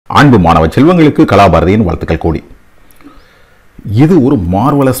அன்பு மாணவ செல்வங்களுக்கு கலாபாரதியின் வாழ்த்துக்கள் கோடி. இது ஒரு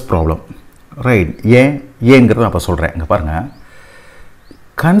மார்வலஸ் ப்ராப்ளம், ரைட்? ஏங்கிறத நான் இப்போ சொல்கிறேன். இங்கே பாருங்கள்,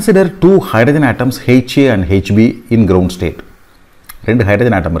 consider 2 hydrogen atoms HA and HB in ground state. 2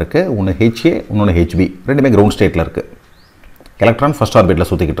 hydrogen atom இருக்குது, ஒன்று HA இன்னொன்று HB, ரெண்டுமே கிரவுண்ட் ஸ்டேட்டில் இருக்குது. எலக்ட்ரான் ஃபர்ஸ்ட் ஆர்பிட்டில்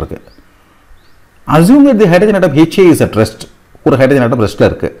சுற்றிக்கிட்டு இருக்கு. Assume that the hydrogen atom HA is at rest. ஒரு ஹைட்ரஜன் ஆட்டம் ரெஸ்ட்டில்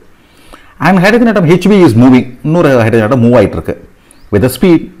இருக்குது. And hydrogen atom HB is moving. இன்னொரு ஹைட்ரஜன் ஆட்டம் மூவ் ஆகிட்டு இருக்கு with a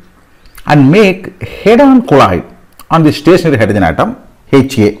speed and make head-on collide on the stationary hydrogen atom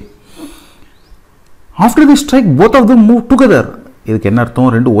HA. After they strike, both of them move together. இதுக்கு என்ன அர்த்தம்?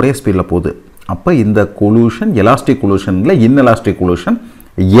 ரெண்டு ஒரே ஸ்பீடில் போகுது. அப்போ இந்த கொலூஷன் எலாஸ்டிக் கொலூஷனில் இன்எலாஸ்டிக் கொலூஷன்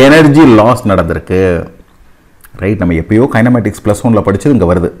எனர்ஜி லாஸ் நடந்திருக்கு, ரைட்? நம்ம எப்பயோ கைனமேட்டிக்ஸ் +1 படிச்சது இங்கே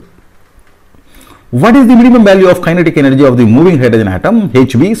வருது. What is the minimum value of kinetic energy of the moving hydrogen atom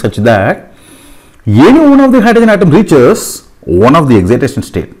HB such that any one of the hydrogen atom reaches one of the excitation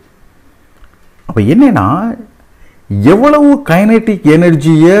state? அப்போ என்னன்னா, எவ்வளவு kinetic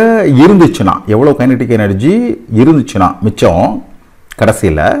எனர்ஜியை இருந்துச்சுன்னா, எவ்வளோ கைனெட்டிக் எனர்ஜி இருந்துச்சுன்னா மிச்சம்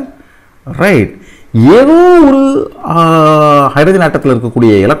கடைசியில், right, ஏதோ ஒரு ஹைட்ரஜன் ஆட்டத்தில்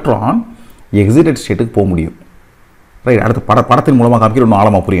இருக்கக்கூடிய எலக்ட்ரான் எக்ஸைட்டட் ஸ்டேட்டுக்கு போக முடியும், ரைட்? அடுத்த படத்தின் மூலமாக காமிக்கிற ஒன்று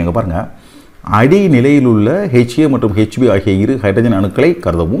ஆழமாக புரியுங்க. பாருங்கள், அடி நிலையில் உள்ள HA மற்றும் HB ஆகிய இரு ஹைட்ரஜன் அணுக்களை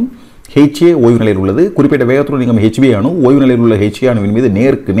கருதவும். HA ஓய்வு நிலையில் உள்ளது. குறிப்பிட்ட வேகத்துடன் நீங்கள் HB அணு ஓய்வு நிலையில் உள்ள HA அணுவின் மீது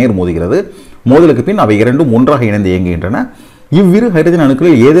நேருக்கு நேர் மோதுகிறது. மோதலுக்கு பின் அவை இரண்டும் ஒன்றாக இணைந்து இயங்குகின்றன. இவ்விரு ஹைட்ரஜன்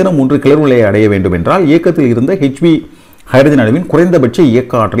அணுக்களில் ஏதேனும் ஒன்று கிளர்வு நிலையை அடைய வேண்டும் என்றால் இயக்கத்தில் இருந்த HB ஹைட்ரஜன் அணுவின் குறைந்தபட்ச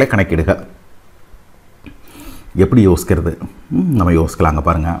இயக்க ஆற்றலை கணக்கிடுக. எப்படி யோசிக்கிறது? நம்ம யோசிக்கலாங்க.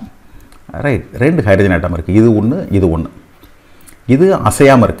 பாருங்கள், ரைட், 2 ஹைட்ரஜன் ஆட்டம் இருக்குது. இது ஒன்று, இது ஒன்று. இது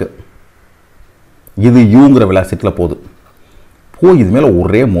அசையாமல் இருக்குது. இது யூங்கிற வெலாசிட்டியில் போகுது. இது மேலே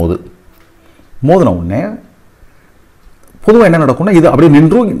ஒரே மோதின உடனே பொதுவாக என்ன நடக்கும்னா, இது அப்படியே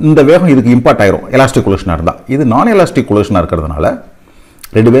நின்றும் இந்த வேகம் இதுக்கு இம்பாக்ட் ஆயிரும். எலாஸ்டிக் கொலூஷனாக இருந்தால். இது நான் எலாஸ்டிக் கொலூஷனாக இருக்கிறதுனால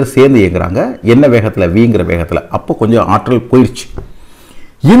 2 பேர் சேர்ந்து இயங்குறாங்க. என்ன வேகத்தில்? விங்கிற வேகத்தில். அப்போ கொஞ்சம் ஆற்றல் போயிடுச்சு.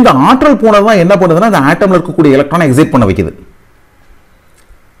 இந்த ஆற்றல் போனது தான் என்ன பண்ணுதுன்னா, அந்த ஆட்டமில் இருக்கக்கூடிய எலக்ட்ரானை எக்ஸைட் பண்ண வைக்குது.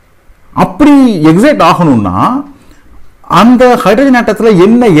 அப்படி எக்ஸைட் ஆகணும்னா அந்த ஹைட்ரஜன் ஆட்டத்தில்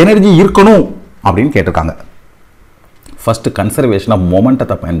என்ன எனர்ஜி இருக்கணும் அப்படின்னு கேட்டிருக்காங்க. ஃபர்ஸ்ட் கன்சர்வேஷன் ஆஃப்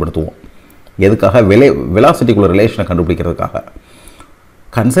மொமெண்டத்தை பயன்படுத்துவோம். எதுக்காக? வெலாசிட்டிக்குள்ள ரிலேஷனை கண்டுபிடிக்கிறதுக்காக.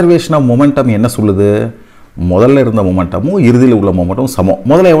 கன்சர்வேஷன் ஆஃப் மொமெண்டம் என்ன சொல்லுது? முதல்ல இருந்த மொமெண்டமும் இறுதியில் உள்ள மொமெண்டமும் சமம்.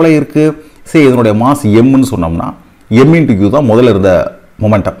 முதல்ல எவ்வளோ இருக்குது? சரி, இதனுடைய மாஸ் எம்னு சொன்னோம்னா m × u தான் முதல்ல இருந்த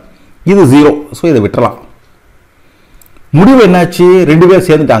மொமெண்டம். இது 0. ஸோ இதை விட்டுறலாம். முடிவு என்னாச்சு? 2 பேர்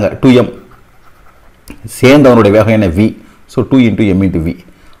சேர்ந்துட்டாங்க. 2m. சேர்ந்தவனுடைய வேகம் என்ன? v. So 2 × m × v.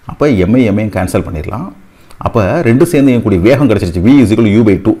 அப்போ எம்ஐயும் கேன்சல் பண்ணிடலாம். அப்போ 2 சேர்ந்து கூடிய வேகம் கிடச்சிருச்சு. v =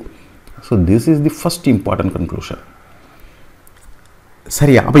 u/2. So this is the first important conclusion.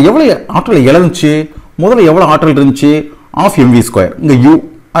 சரியா? அப்போ எவ்வளோ ஆற்றல் இழந்துச்சு? முதல்ல எவ்வளோ ஆற்றல் இருந்துச்சு? ½ mv². இங்கே u,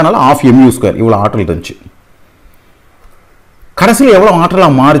 அதனால் ½ mu². இவ்வளோ ஆற்றல் இருந்துச்சு. கடைசியில் எவ்வளோ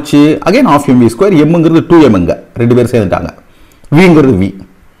ஆற்றலாக மாறிச்சு? Again ½ mv². எம்ங்கிறது 2m. இங்கே 2 பேர் சேர்ந்துட்டாங்க. விங்கிறது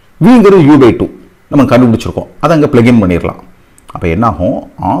விங்கிறது u/2 நம்ம கண்டுபிடிச்சிருக்கோம். அதை அங்கே பிளக்இன் பண்ணிடலாம். அப்போ என்ன ஆகும்?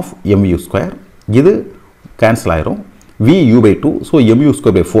 ½ mu². இது கேன்சல் ஆயிரும். v u/2. So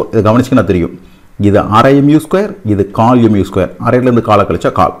mu²/4. இதை கவனிச்சுன்னா தெரியும். இது ½ mu², இது ½ mu². அரையிலேருந்து காலை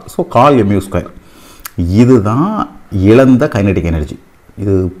கழிச்சா கால். So ½ mu². இதுதான் இழந்த கைனடிக் எனர்ஜி.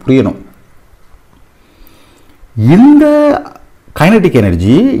 இது புரியணும். இந்த கைனடிக்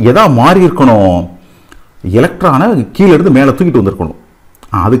எனர்ஜி எதா மாறி இருக்கணும்? எலக்ட்ரானை கீழே இருந்து மேலே தூக்கிட்டு வந்திருக்கணும்.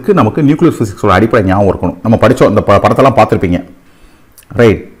 அதுக்கு நமக்கு நியூக்ளியர் ஃபிசிக்ஸோட அடிப்படை ஞாபகம் இருக்கணும். நம்ம படித்தோம், இந்த படத்தெல்லாம் பார்த்துருப்பீங்க,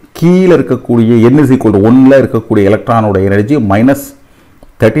 ரைட்? கீழே இருக்கக்கூடிய n = 1 இருக்கக்கூடிய எலக்ட்ரானோட எனர்ஜி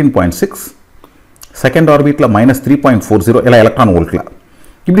 -13.6, செகண்ட் ஆர்பிட்டில் -3.40 எல்லாம் எலக்ட்ரான் வோல்ட்டில்.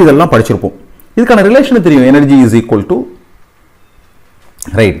 இப்படி இதெல்லாம் படிச்சிருப்போம். இதுக்கான ரிலேஷன் தெரியும். எனர்ஜி =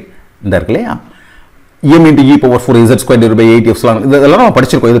 ரைட், இந்த இருக்கு இல்லையா, m × e⁴ z²/8f. இதெல்லாம் நம்ம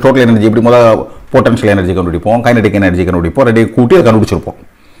படிச்சிருக்கோம். இது டோட்டல் எனர்ஜி. இப்படி முதல்ல பொட்டன்ஷியல் எனர்ஜி கண்டுபிடிப்போம், கைனடிக் எனர்ஜி கண்டுபிடிப்போம், ரெடி கூட்டி அதை கண்டுபிடிச்சிருப்போம்.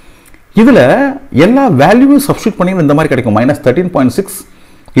 இதில் எல்லா வேல்யூவும் சப்ஸ்டியூட் பண்ணி இந்த மாதிரி கிடைக்கும். -13.6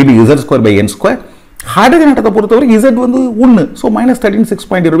 × z²/n². ஹைட்ரஜன் ஆட்டத்தை பொறுத்தவரை z வந்து 1. So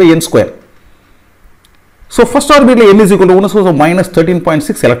 -13.6.n². So first ஆர்பிட்டில் n = 1. So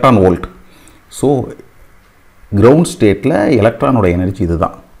 -13.6 electron volt. So ground ஸ்டேட்டில் எலக்ட்ரானோட எனர்ஜி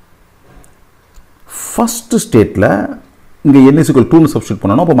இதுதான். ஃபர்ஸ்ட் ஸ்டேட்டில் இங்கே n = 2 சப்ஸ்டியூட்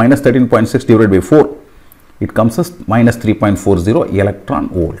பண்ணணும். அப்போ -13.6 / 4 it comes as -3.40 electron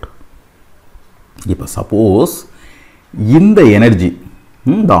volt. இப்போ சப்போஸ் இந்த எனர்ஜி,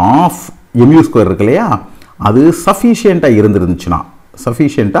 இந்த ½ mu² இருக்கு இல்லையா, அது சஃபிஷியண்ட்டாக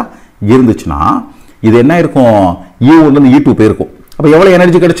இருந்துச்சுன்னா இது என்ன இருக்கும்? E1 E2 போயிருக்கும். அப்போ எவ்வளோ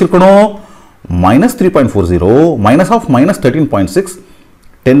energy கிடைச்சிருக்கணும்? -3.40 minus of -13.6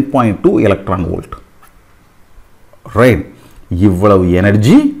 10.2 electron volt. Right, இவ்வளவு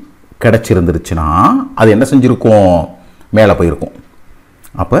எனர்ஜி கிடைச்சிருந்துருச்சுன்னா அது என்ன செஞ்சிருக்கும்? மேலே போயிருக்கும்.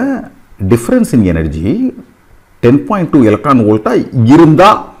 அப்போ டிஃப்ரென்ஸ் இன் எனர்ஜி 10.2 எலக்ட்ரான் வோல்ட்டா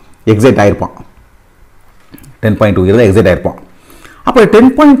இருந்தால் எக்ஸைட் ஆயிருப்பான். 10.2 இருந்தால் எக்ஸைட் ஆயிருப்பான். அப்போ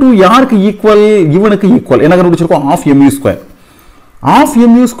 10.2 யாருக்கு ஈக்குவல்? இவனுக்கு ஈக்குவல். என்ன கண்டுபிடிச்சிருக்கோம்? Of mu square. Of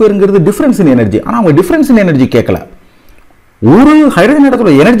mu ஸ்கொயருங்கிறது difference in energy. ஆனால் அவங்க டிஃபரன்ஸ் இன் எனர்ஜி கேட்கல, ஒரு ஹைட்ரஜன்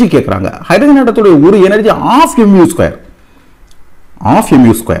ஆட்டத்தோட எனர்ஜி கேட்குறாங்க. ஹைட்ரஜன் ஆட்டத்தோட ஒரு energy of mu square. Of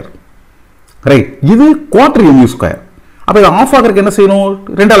mu square. Right, இது குவார்டர் mu ஸ்கொயர். அப்போ இதை ஆஃப் ஆகிறதுக்கு என்ன செய்யணும்?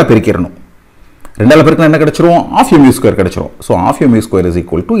 2ஆல் பெருக்கிடணும். 2ஆல் பெருக்கினா என்ன கிடைச்சிரும்? ஆஃப் mu ஸ்கொயர் கிடைச்சிரும். So of mu square is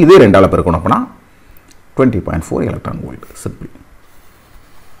equal to இதே 2ஆல் பெருக்கணும். அப்படின்னா 20.4 எலக்ட்ரான் வோல்ட். சிம்பிள்.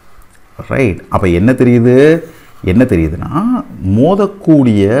 ரைட், அப்போ என்ன தெரியுது? என்ன தெரியுதுன்னா,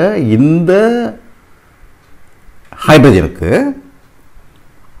 மோதக்கூடிய இந்த ஹைட்ரஜனுக்கு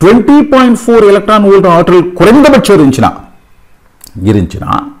 20.4 எலக்ட்ரான் வோல்ட் ஆற்றல் குறைந்தபட்சம் இருந்துச்சுன்னா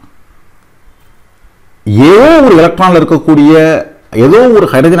ஏதோ ஒரு எலக்ட்ரான்ல இருக்கக்கூடிய, ஏதோ ஒரு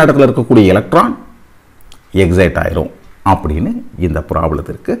ஹைட்ரஜன் ஆட்டத்தில் இருக்கக்கூடிய எலக்ட்ரான் எக்ஸைட் ஆயிரும் அப்படின்னு இந்த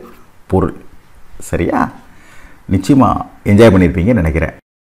ப்ராப்ளத்திற்கு பொருள். சரியா? நிச்சயமா என்ஜாய் பண்ணியிருப்பீங்கன்னு நினைக்கிறேன்.